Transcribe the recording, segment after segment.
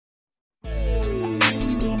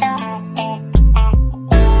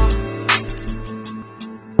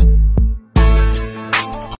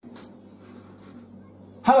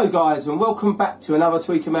Hello guys, and welcome back to another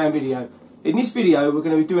Tweaker Man video. In this video we're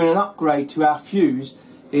going to be doing an upgrade to our fuse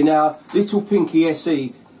in our Little Pinky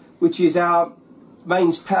SE, which is our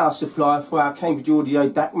mains power supply for our Cambridge Audio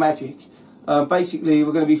DAC Magic. Basically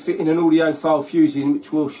we're going to be fitting an audiophile fuse in,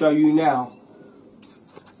 which we'll show you now.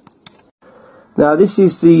 Now this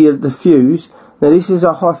is the fuse. Now this is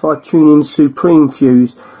a Hi-Fi Tuning Supreme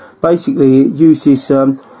fuse. Basically it uses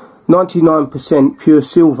 99% pure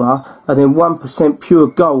silver and then 1% pure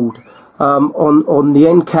gold on the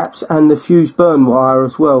end caps and the fuse burn wire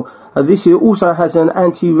as well. This also has an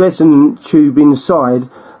anti-resonant tube inside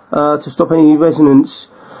to stop any resonance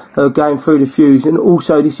going through the fuse, and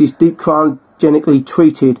also this is deep cryogenically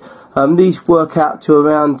treated. These work out to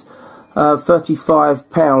around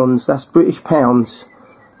 £35, that's British pounds.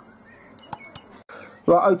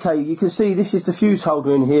 Right, okay, you can see this is the fuse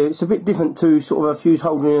holder in here. It's a bit different to sort of a fuse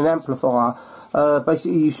holder in an amplifier.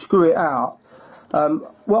 Basically you screw it out.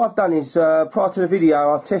 What I've done is, prior to the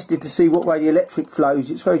video, I've tested to see what way the electric flows.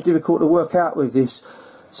 It's very difficult to work out with this.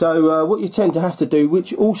 So what you tend to have to do,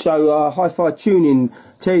 which also Hi-Fi Tuning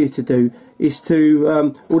tell you to do, is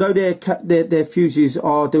to, although their fuses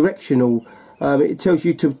are directional, it tells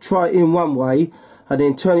you to try it in one way and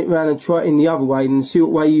then turn it around and try it in the other way and see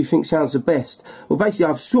what way you think sounds the best. Well, basically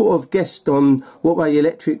I've sort of guessed on what way the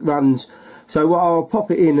electric runs, so I'll pop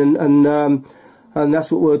it in and that's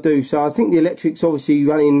what we'll do. So I think the electric's obviously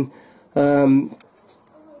running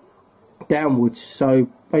downwards, so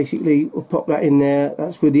basically we'll pop that in there.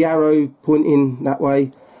 That's with the arrow pointing that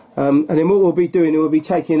way, and then what we'll be doing, we'll be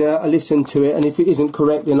taking a listen to it, and if it isn't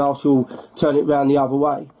correct then I shall turn it round the other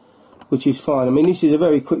way, which is fine. I mean, this is a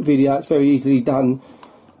very quick video, it's very easily done,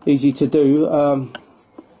 easy to do.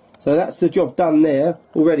 So that's the job done there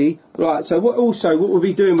already. Right, so what we'll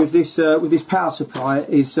be doing with this power supply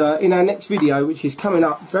is, in our next video, which is coming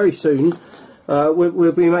up very soon,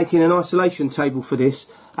 we'll be making an isolation table for this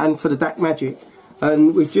and for the DAC Magic.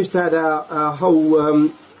 And we've just had our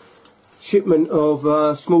whole shipment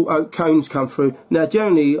of small oak cones come through. Now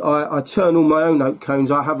generally I turn all my own oak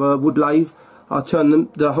cones. I have a wood lathe, I turn them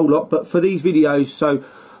the whole lot, but for these videos, so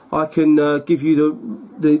I can give you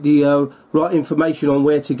the right information on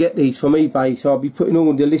where to get these from eBay. So I'll be putting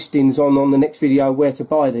all the listings on the next video where to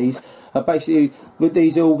buy these. Basically, with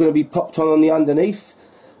these are all going to be popped on the underneath.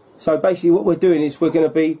 So basically, what we're doing is we're going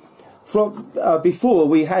to be from before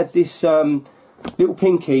we had this Little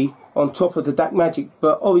Pinky on top of the DAC Magic,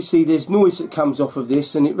 but obviously there's noise that comes off of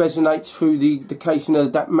this and it resonates through the casing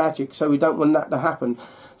of the DAC Magic. So we don't want that to happen.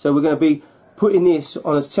 So we're going to be putting this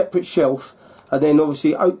on a separate shelf, and then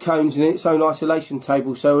obviously oak cones in its own isolation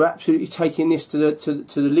table. So we're absolutely taking this to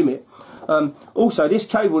the limit. Also, this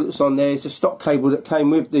cable that's on there is a stock cable that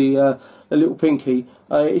came with the Little Pinky.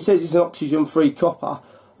 It says it's an oxygen-free copper.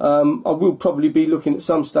 I will probably be looking at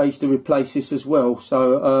some stage to replace this as well.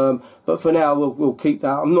 So, but for now we'll keep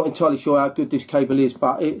that. I'm not entirely sure how good this cable is,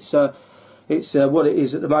 but it's what it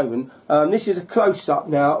is at the moment. This is a close-up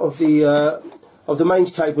now of the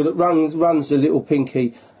mains cable that runs the Little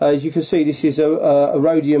Pinky. As you can see, this is a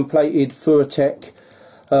rhodium plated Furatech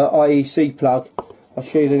IEC plug. I'll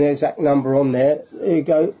show you the exact number on there. There you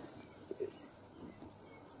go.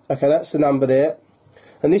 Okay, that's the number there.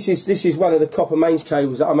 And this is one of the copper mains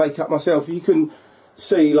cables that I make up myself. You can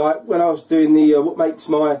see, like when I was doing the what makes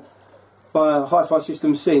my hi-fi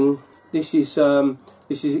system sing, this is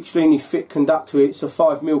extremely thick conductor. It's a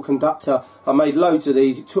 5mm conductor. I made loads of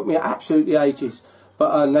these. It took me absolutely ages,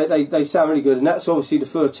 but they sound really good. And that's obviously the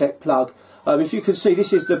Furatech plug. If you can see,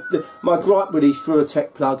 this is my gripe with these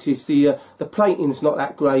Furatech plugs is the plating's not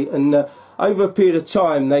that great, and over a period of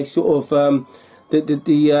time they sort of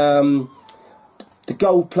the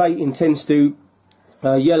gold plating tends to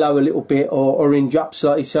yellow a little bit or orange up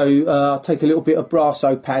slightly. So I'll take a little bit of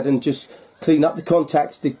Brasso pad and just clean up the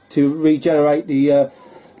contacts to regenerate the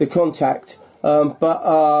contact. But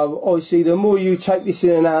obviously the more you take this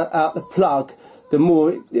in and out the plug, the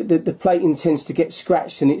more the plating tends to get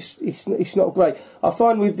scratched, and it's not great. I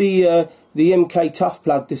find with the MK Tough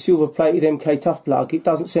plug, the silver plated MK Tough plug, it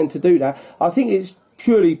doesn't seem to do that. I think it's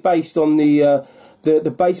purely based on the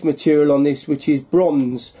base material on this, which is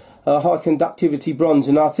bronze, high conductivity bronze,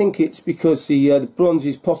 and I think it's because the bronze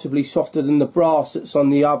is possibly softer than the brass that's on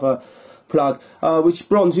the other plug, which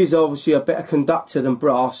bronze is obviously a better conductor than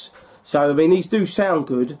brass. So I mean, these do sound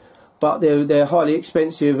good, but they're highly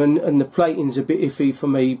expensive, and the plating's a bit iffy for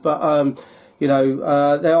me. But you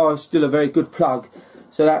know, they are still a very good plug.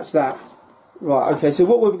 So that's that. Right. Okay. So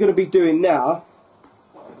what we're going to be doing now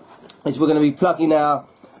is we're going to be plugging our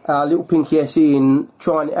Little Pinky SE in,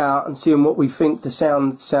 trying it out and seeing what we think the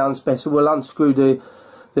sounds best. So we'll unscrew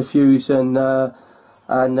the fuse and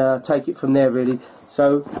and take it from there really.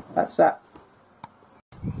 So that's that.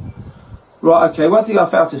 Right, okay, one thing I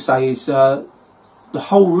failed to say is the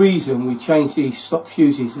whole reason we changed these stock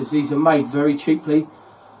fuses is these are made very cheaply.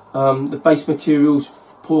 The base materials,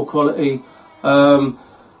 poor quality.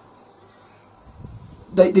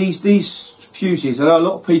 These fuses, I know a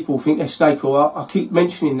lot of people think they're snake oil. I keep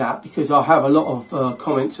mentioning that because I have a lot of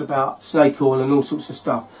comments about snake oil and all sorts of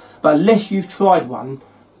stuff. But unless you've tried one,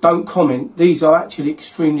 don't comment. These are actually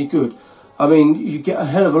extremely good. I mean, you get a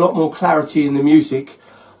hell of a lot more clarity in the music.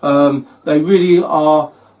 They really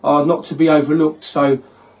are not to be overlooked. So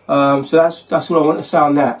that's what I want to say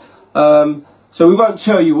on that. So we won't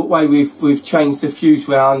tell you what way we've changed the fuse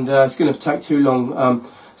round. It's going to take too long.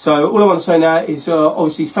 So all I want to say now is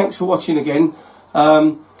obviously thanks for watching again.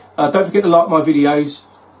 Don't forget to like my videos.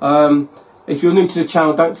 If you're new to the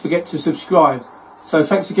channel, don't forget to subscribe. So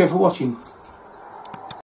thanks again for watching.